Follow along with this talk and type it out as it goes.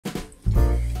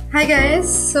Hi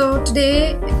guys, so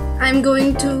today I'm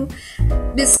going to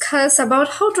discuss about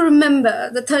how to remember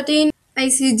the 13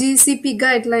 ICGCP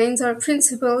guidelines or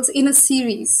principles in a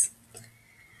series.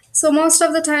 So most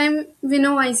of the time we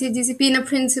know ICGCP in a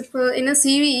principle in a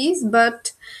series,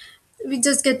 but we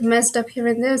just get messed up here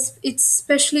and there. It's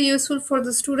especially useful for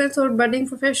the students or budding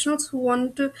professionals who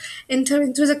want to enter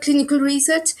into the clinical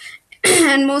research.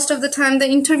 And most of the time, the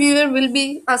interviewer will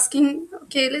be asking,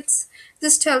 okay, let's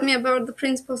just tell me about the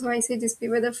principles of ICGSP,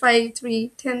 whether 5,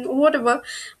 3, 10, or whatever.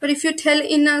 But if you tell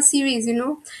in a series, it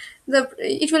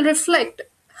will reflect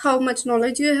how much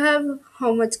knowledge you have,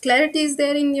 how much clarity is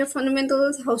there in your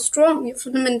fundamentals, how strong your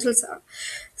fundamentals are.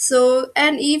 So,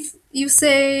 and if you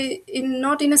say in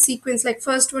not in a sequence, like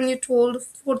first one you told,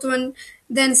 fourth one,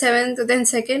 then seventh, then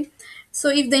second. So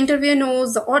if the interviewer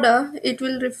knows the order, it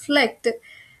will reflect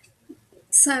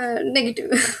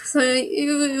negative. So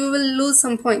you will lose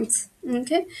some points.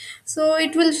 Okay, so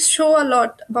it will show a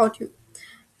lot about you.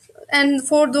 And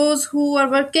for those who are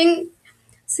working,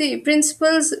 see,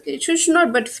 principles, it should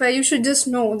not but you should just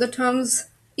know the terms.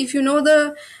 If you know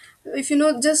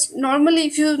just normally,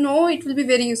 if you know, it will be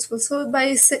very useful. So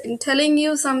by telling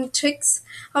you some tricks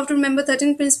how to remember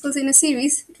 13 principles in a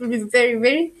series, it will be very,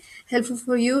 very helpful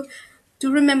for you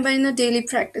to remember in a daily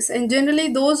practice. And generally,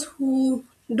 those who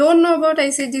don't know about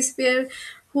ICGSPR,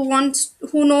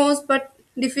 who knows but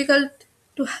difficult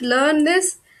to learn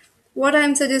this, what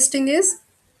I'm suggesting is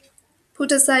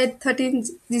put aside 13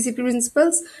 GCP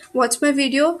principles, watch my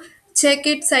video, check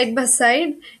it side by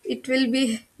side. It will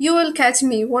be, you will catch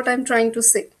me what I'm trying to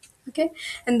say. Okay,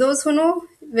 and those who know,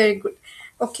 very good.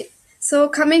 Okay, so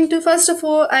coming to, first of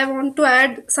all, I want to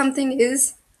add something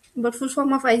is about full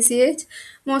form of ICH.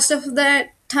 Most of the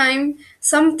time,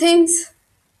 some things,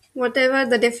 whatever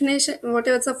the definition,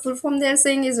 whatever the full form they're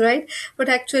saying is right, but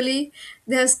actually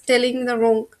they're telling the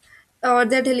wrong, or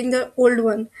they're telling the old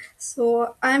one.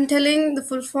 So I'm telling the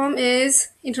full form is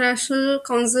International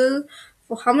Council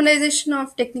for Harmonization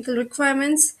of Technical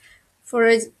Requirements for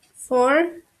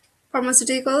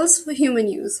Pharmaceuticals for Human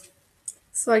Use.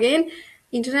 So again,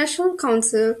 International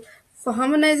Council for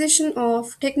Harmonization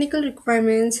of Technical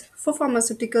Requirements for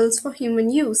Pharmaceuticals for Human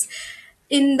Use.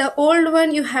 In the old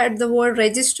one, you had the word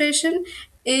registration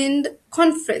and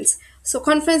conference. So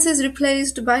conference is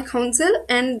replaced by council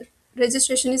and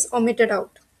registration is omitted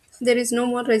out. There is no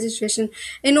more registration.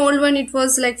 In old one, it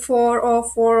was like four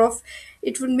of.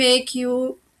 It would make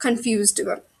you confused.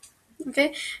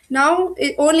 Okay. Now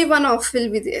only one off will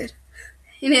be there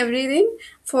in everything.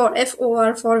 For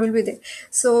will be there.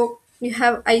 So you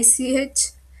have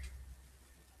ICH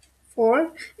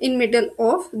for in middle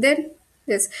of, then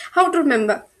this. How to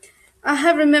remember? I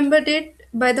have remembered it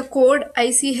by the code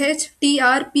ICHTRPHU.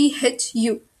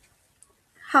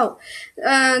 How?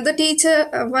 The teacher,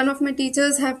 one of my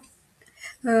teachers have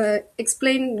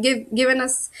given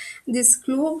us this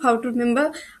clue how to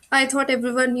remember. I thought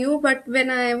everyone knew, but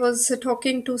when I was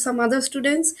talking to some other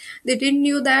students, they didn't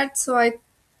knew that. So I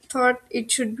thought it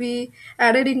should be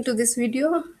added into this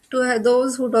video to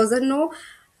those who doesn't know,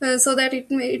 so that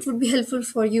it would be helpful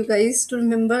for you guys to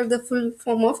remember the full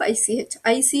form of ICH.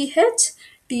 ICHTRPHU.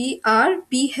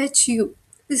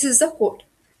 This is the code.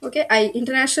 Okay, I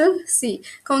international, C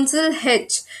council,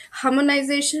 H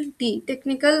harmonization, T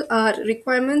technical, R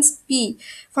requirements, P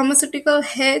pharmaceutical,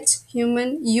 H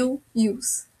human, U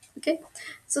use. Okay,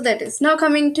 so that is now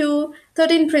coming to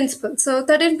 13 principles. So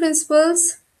 13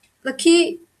 principles, the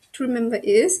key to remember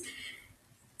is,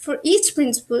 for each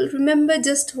principle remember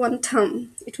just one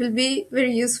term. It will be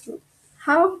very useful.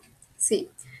 How? See,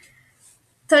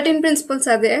 13 principles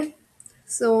are there.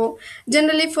 So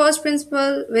generally first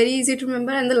principle very easy to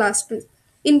remember, and the last principle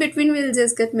in between will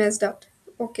just get messed up.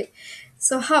 Okay,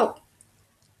 so how?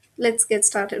 Let's get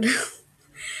started.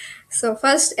 So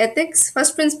first, ethics.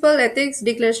 First principle, ethics,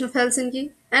 Declaration of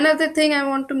Helsinki. Another thing I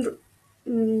want to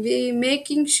be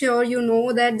making sure you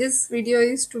know that this video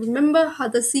is to remember how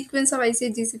the sequence of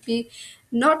ICH-GCP,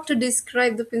 not to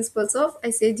describe the principles of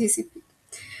ICH-GCP.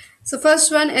 So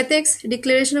first one, ethics,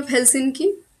 Declaration of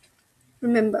Helsinki.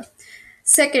 Remember.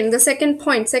 Second, the second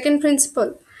point, second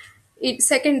principle,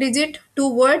 second digit, two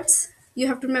words you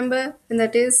have to remember, and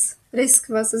that is risk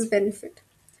versus benefit.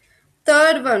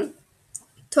 Third one,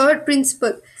 third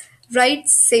principle,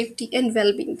 rights, safety, and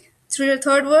well-being.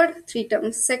 Third word, three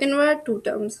terms. Second word, two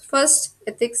terms. First,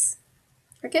 ethics.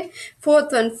 Okay.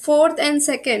 Fourth one, fourth and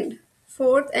second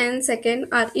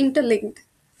are interlinked.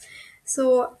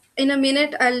 So in a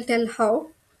minute I'll tell how.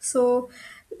 So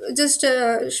just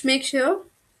make sure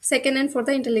second and fourth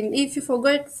are interlinked. If you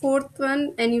forget fourth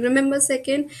one and you remember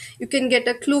second, you can get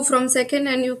a clue from second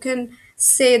and you can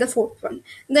say the fourth one.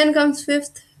 Then comes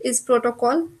fifth, is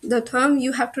protocol. The term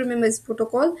you have to remember is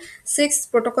protocol.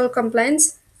 Sixth, protocol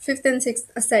compliance. Fifth and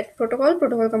sixth, asset. Protocol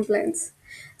compliance.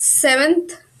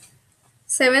 Seventh,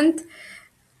 seventh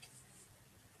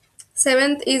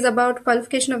is about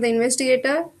qualification of the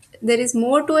investigator. There is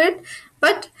more to it,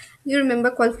 but you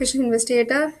remember qualification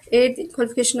investigator. Eighth,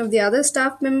 qualification of the other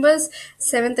staff members.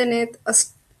 Seventh and eighth, a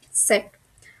set.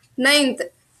 Ninth,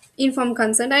 informed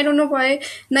consent. I don't know why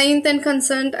ninth and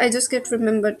consent I just get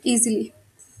remembered easily.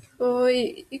 So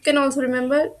you can also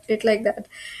remember it like that.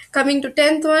 Coming to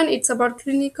 10th one, it's about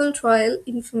clinical trial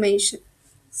information.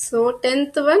 So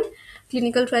 10th one,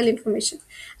 clinical trial information.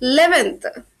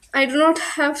 11th, I do not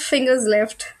have fingers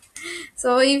left.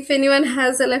 So if anyone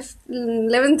has a left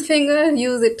 11th finger,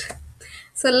 use it.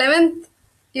 So 11th,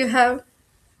 you have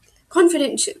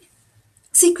confidential,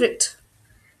 secret,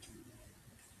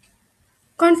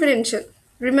 confidential.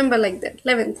 Remember like that.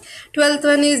 11th. 12th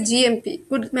one is GMP,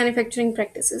 good manufacturing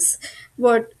practices.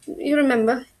 Word, you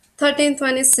remember. 13th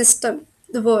one is system,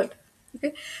 the word.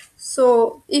 Okay.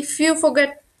 So if you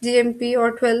forget GMP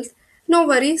or 12th, no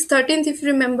worries. 13th, if you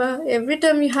remember, every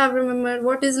time you have remembered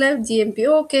what is left, GMP.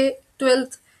 Okay.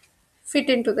 12th, fit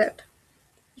into that.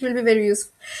 It will be very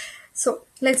useful. So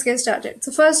let's get started.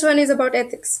 So first one is about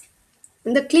ethics.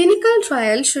 The clinical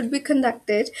trial should be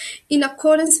conducted in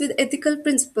accordance with ethical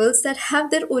principles that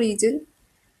have their origin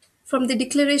from the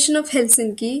Declaration of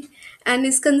Helsinki and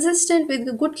is consistent with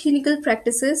the good clinical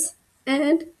practices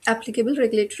and applicable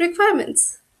regulatory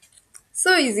requirements.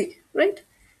 So easy, right?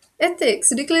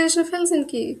 Ethics, Declaration of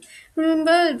Helsinki.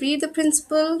 Remember, read the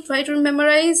principle, try to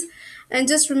memorize, and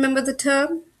just remember the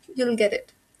term, you'll get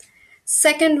it.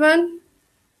 Second one,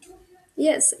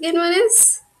 yes, second one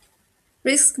is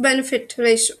risk benefit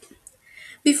ratio.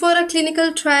 Before a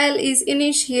clinical trial is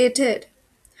initiated,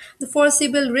 the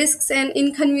foreseeable risks and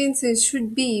inconveniences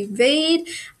should be weighed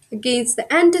against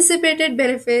the anticipated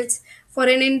benefits for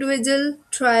an individual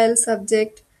trial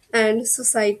subject and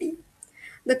society.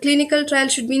 The clinical trial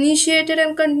should be initiated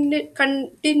and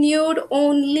continued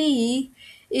only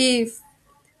if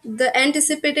the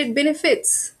anticipated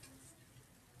benefits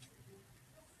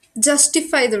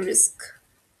justify the risk.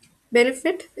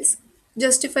 Benefit is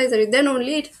justify the risk. Then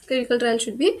only clinical trial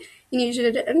should be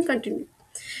initiated and continued.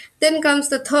 Then comes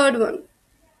the third one.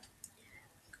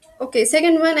 Okay,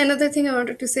 second one, another thing I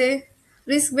wanted to say,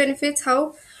 risk benefits,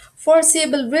 how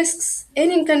foreseeable risks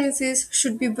and inconveniences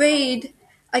should be weighed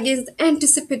against the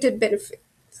anticipated benefit.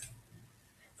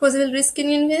 Foreseeable risk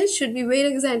and inconvenience should be weighed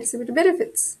against the anticipated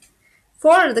benefits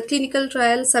for the clinical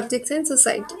trial subjects and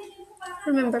society.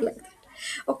 Remember like that.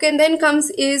 Okay, and then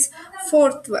comes is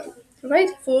fourth one,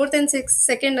 right? Fourth and sixth,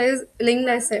 second is linked,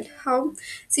 I said. How?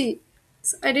 See,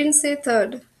 so I didn't say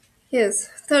third. Yes,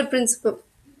 third principle.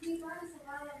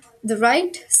 The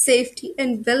right, safety,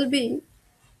 and well being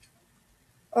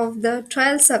of the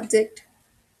trial subject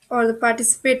or the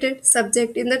participated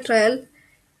subject in the trial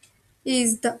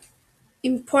is the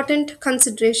important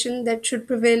consideration that should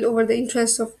prevail over the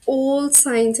interests of all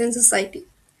science and society.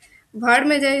 भाड़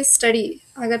में जाए study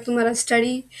अगर तुम्हारा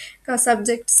study का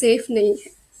subject safe नहीं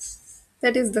है,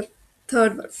 that is the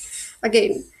third one.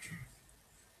 Again,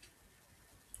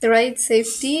 the right,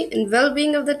 safety, and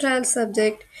well-being of the trial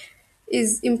subject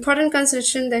is important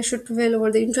consideration that should prevail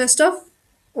over the interest of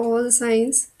all the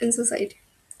science and society.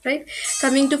 Right?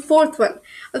 Coming to fourth one.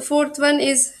 The fourth one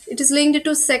is, it is linked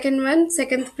to second one,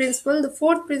 second principle. The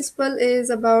fourth principle is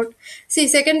about, see,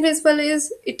 second principle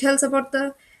is, it tells about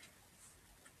the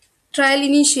trial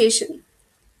initiation.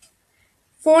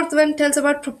 Fourth one tells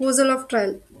about proposal of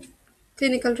trial,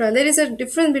 clinical trial. There is a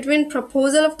difference between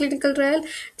proposal of clinical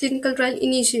trial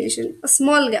initiation. A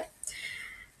small gap.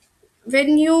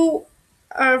 When you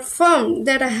are firm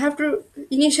that I have to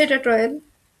initiate a trial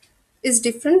is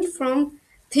different from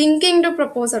thinking to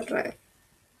propose a trial.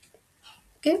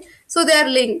 Okay, so they are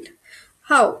linked.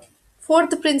 How?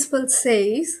 Fourth principle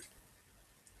says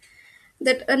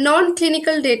that a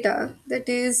non-clinical data, that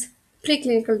is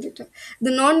preclinical data,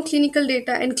 the non-clinical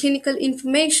data and clinical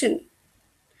information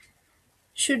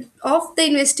should of the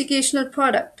investigational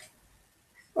product,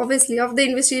 obviously of the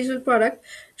investigational product,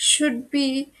 should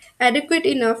be adequate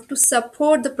enough to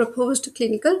support the proposed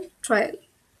clinical trial.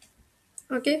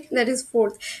 Okay, that is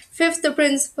fourth. Fifth, the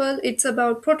principle, it's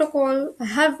about protocol. I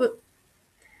have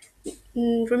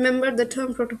remembered the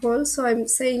term protocol, so I'm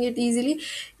saying it easily.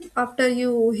 After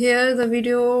you hear the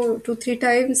video 2-3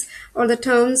 times, or the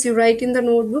terms you write in the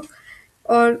notebook,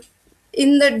 or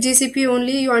in the GCP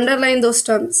only you underline those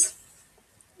terms.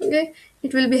 Okay,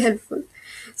 it will be helpful.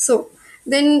 So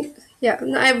then, yeah,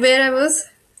 where I was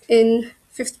in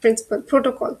fifth principle,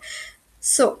 protocol.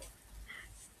 So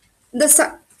the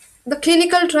The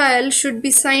clinical trial should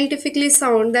be scientifically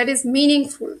sound, that is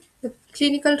meaningful. The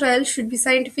clinical trial should be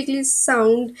scientifically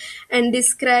sound and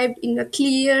described in a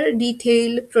clear,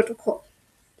 detailed protocol.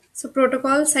 So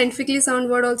protocol, scientifically sound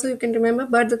word also you can remember,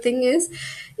 but the thing is,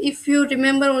 if you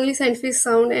remember only scientific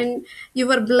sound and you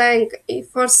were blank,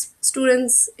 for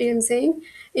students, I'm saying,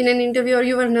 in an interview or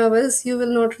you were nervous, you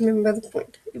will not remember the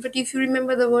point. But if you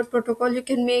remember the word protocol, you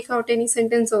can make out any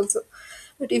sentence also.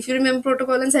 But if you remember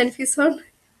protocol and scientific sound,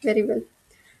 very well.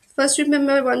 First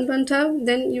remember one term,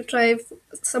 then you try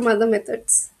some other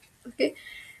methods. Okay,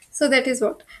 so that is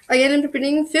what. Again, I'm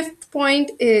repeating. Fifth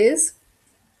point is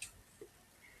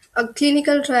a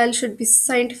clinical trial should be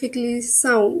scientifically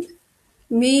sound,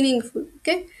 meaningful,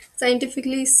 okay?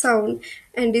 Scientifically sound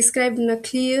and described in a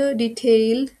clear,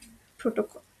 detailed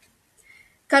protocol.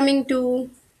 Coming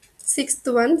to sixth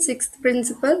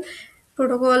principle.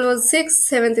 Protocol was sixth,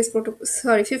 seventh is protocol,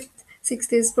 sorry, fifth,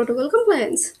 sixth is protocol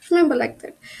compliance. Remember like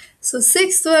that. So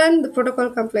sixth one, the protocol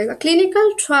compliance. A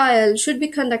clinical trial should be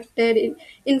conducted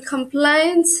in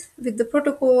compliance with the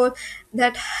protocol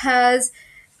that has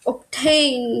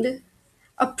obtained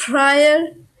a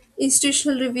prior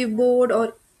institutional review board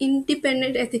or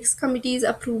independent ethics committee's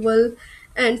approval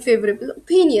and favorable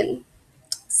opinion.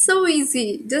 So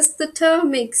easy, just the term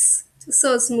makes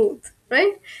so smooth,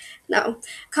 right? Now,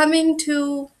 coming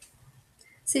to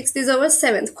sixth is our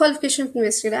seventh, qualification of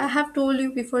investigator. I have told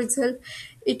you before itself,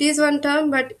 it is one term,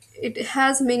 but it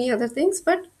has many other things,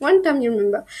 but one term you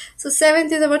remember. So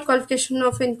seventh is about qualification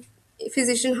of a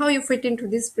physician. How you fit into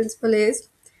this principle is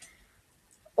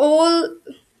all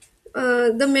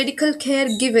the medical care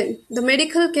given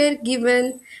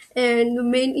and the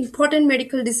main important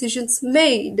medical decisions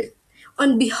made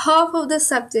on behalf of the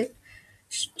subject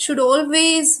should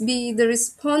always be the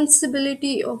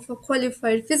responsibility of a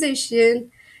qualified physician,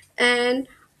 and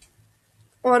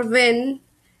or when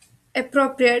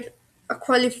appropriate, a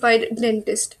qualified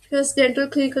dentist, because dental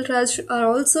clinical trials are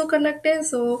also conducted,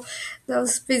 so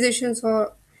those physicians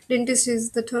or dentist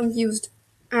is the term used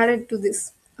added to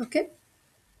this. Okay,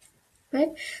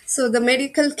 right? So the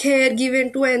medical care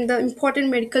given to and the important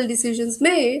medical decisions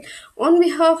made on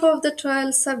behalf of the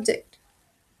trial subject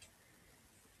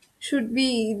should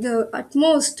be the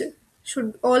utmost,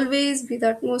 should always be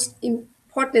the utmost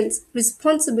importance,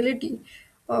 responsibility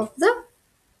of the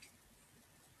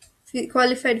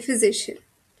qualified physician,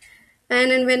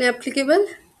 and when applicable,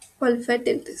 qualified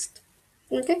dentist.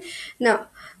 Okay, now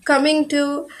coming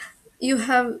to, you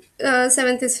have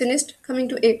seventh is finished. Coming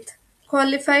to eighth,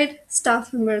 qualified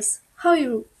staff members. How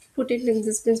you put it in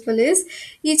this principle is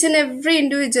each and every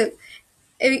individual,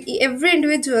 every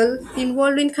individual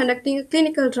involved in conducting a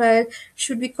clinical trial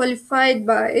should be qualified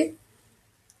by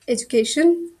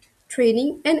education,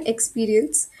 training, and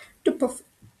experience to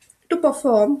to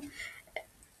perform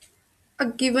a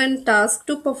given task,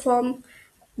 to perform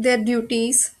their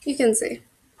duties, you can say.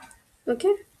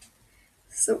 Okay,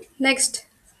 so next,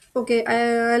 okay,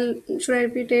 should I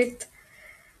repeat it?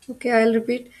 Okay, I'll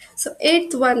repeat. So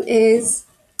eighth one is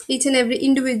each and every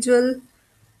individual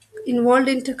involved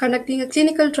in conducting a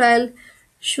clinical trial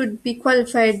should be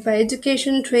qualified by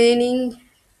education, training,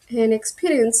 and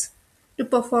experience to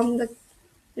perform the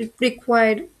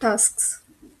required tasks.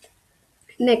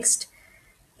 Next,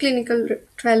 clinical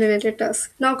trial related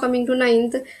tasks. Now coming to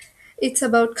ninth, it's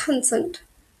about consent.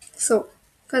 So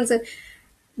consent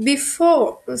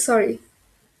before, sorry,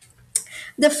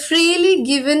 the freely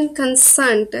given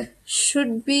consent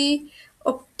should be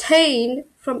obtained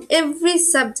from every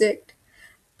subject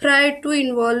prior to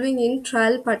involving in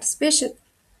trial participation.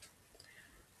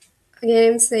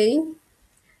 Again, I'm saying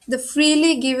the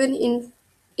freely given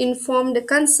informed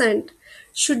consent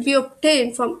should be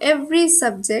obtained from every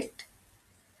subject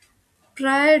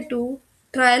prior to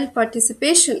trial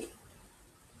participation.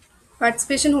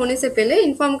 Participation होने से पहले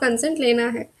informed consent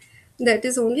लेना है. That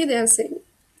is only they are saying.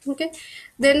 Okay.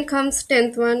 Then comes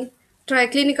 10th one,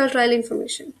 clinical trial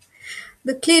information.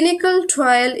 The clinical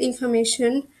trial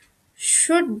information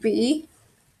should be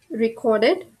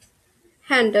recorded,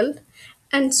 handled,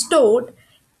 and stored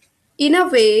in a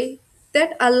way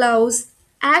that allows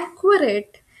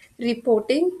accurate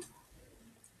reporting,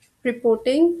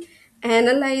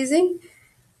 analyzing,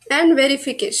 and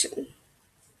verification.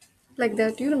 Like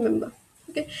that, you remember.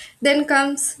 Okay. Then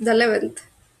comes the 11th,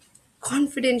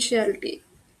 confidentiality.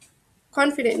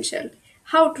 Confidentiality.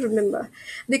 How to remember?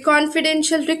 The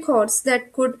confidential records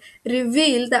that could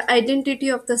reveal the identity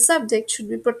of the subject should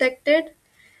be protected,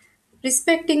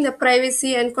 respecting the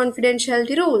privacy and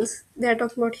confidentiality rules. They are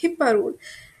talking about HIPAA rule.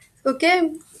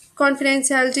 Okay,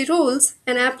 confidentiality rules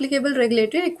and applicable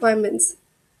regulatory requirements.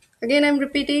 Again, I'm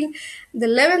repeating. The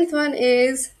 11th one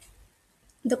is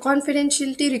The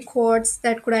confidentiality records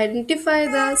that could identify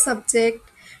the subject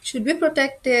should be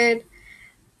protected,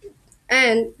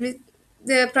 and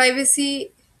their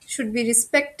privacy should be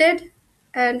respected,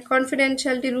 and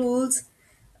confidentiality rules.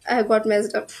 I got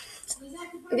messed up.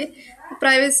 Okay,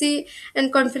 privacy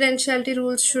and confidentiality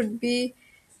rules should be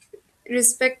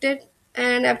respected,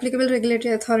 and applicable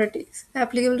regulatory authorities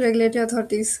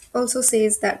also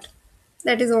says that.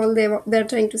 That is all they're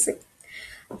trying to say.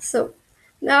 So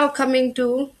now coming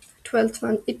to 12th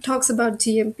one, it talks about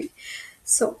GMP.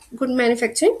 So good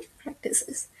manufacturing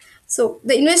practices. So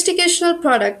the investigational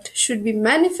product should be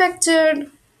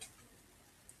manufactured,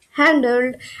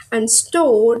 handled, and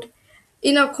stored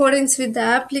in accordance with the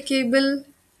applicable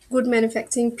good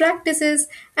manufacturing practices,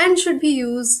 and should be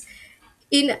used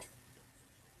in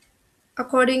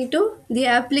according to the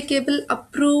applicable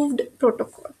approved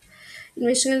protocol.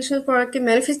 Investigational product के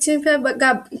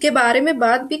manufacturing के बारे में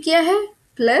बात भी किया है,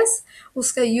 plus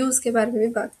उसका use के बारे में भी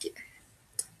बात किया है,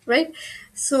 right.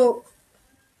 So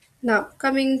now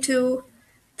coming to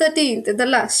 13th, the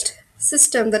last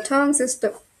system, the term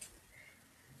system.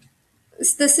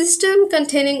 It's the system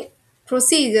containing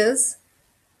procedures,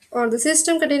 or the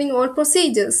system containing all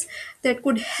procedures that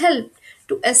could help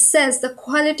to assess the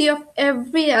quality of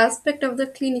every aspect of the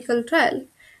clinical trial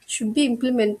should be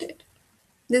implemented.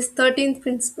 This 13th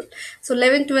principle. So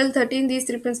 11, 12, 13, these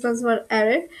three principles were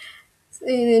added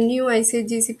in a new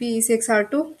ICH-GCP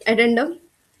E6R2 addendum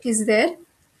is there.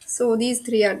 So these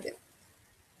three are there.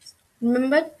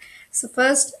 Remember? So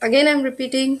first, again I'm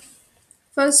repeating.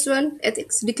 First one,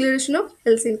 ethics, Declaration of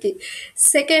Helsinki.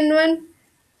 Second one,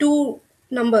 two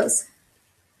numbers,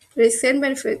 risks and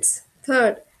benefits.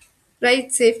 Third, right,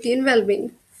 safety and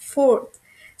well-being. Fourth,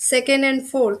 second and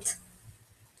fourth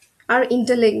are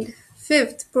interlinked.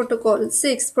 Fifth, protocol.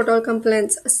 Sixth, protocol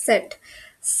compliance set.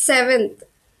 Seventh,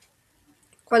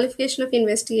 qualification of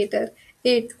investigator.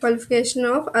 Eighth, qualification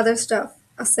of other staff,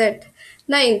 a set.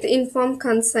 Ninth, informed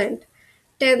consent.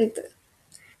 10th,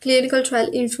 clinical trial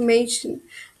information.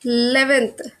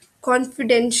 11th,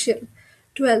 confidential.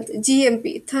 12th,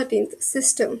 GMP. 13th,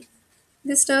 system.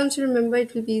 These terms to remember,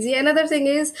 it will be easy. Another thing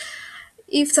is,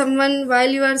 if someone, while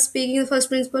you are speaking the first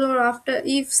principle, or after,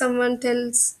 if someone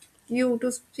tells you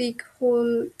to speak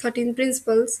whole 13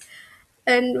 principles,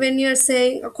 and when you are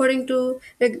saying according to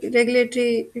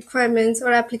regulatory requirements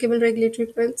or applicable regulatory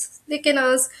requirements, they can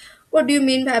ask, what do you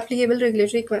mean by applicable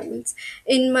regulatory requirements?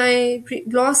 In my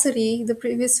glossary, the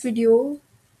previous video,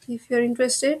 if you're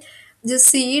interested, just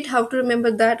see it, how to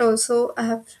remember that also. I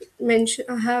have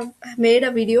made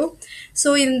a video.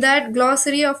 So in that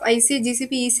glossary of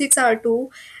ICH-GCP E6R2,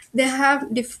 they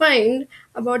have defined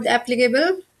about the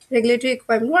applicable regulatory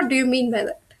requirement. What do you mean by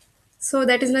that? So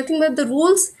that is nothing but the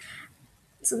rules,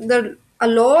 so a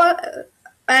law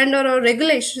and or a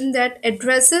regulation that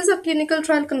addresses a clinical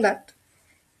trial conduct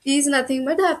is nothing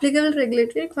but the applicable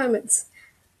regulatory requirements.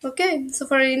 Okay, so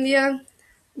for India,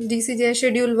 DCGI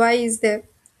Schedule Y is there.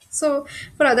 So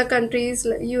for other countries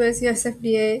like US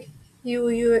FDA,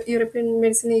 European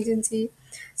Medicine Agency,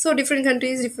 so different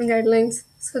countries, different guidelines.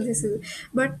 So this is,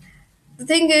 but the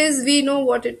thing is, we know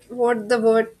what the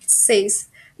word says,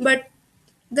 but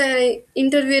the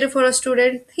interviewer for a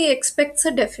student, he expects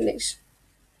a definition.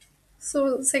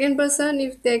 So second person,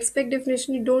 if they expect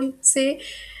definition, you don't say,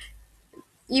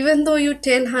 even though you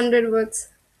tell 100 words,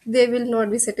 they will not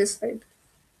be satisfied.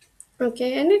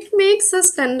 Okay, and it makes a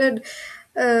standard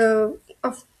uh,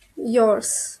 of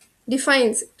yours,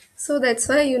 defines it. So that's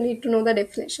why you need to know the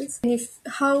definitions. If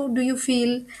how do you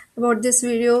feel about this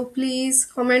video? Please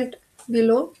comment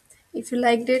below. If you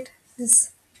liked it,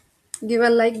 just give a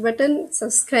like button,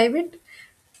 subscribe it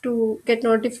to get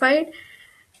notified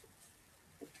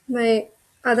my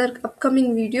other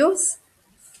upcoming videos.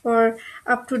 For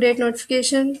up-to-date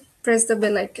notification, press the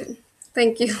bell icon.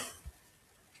 Thank you.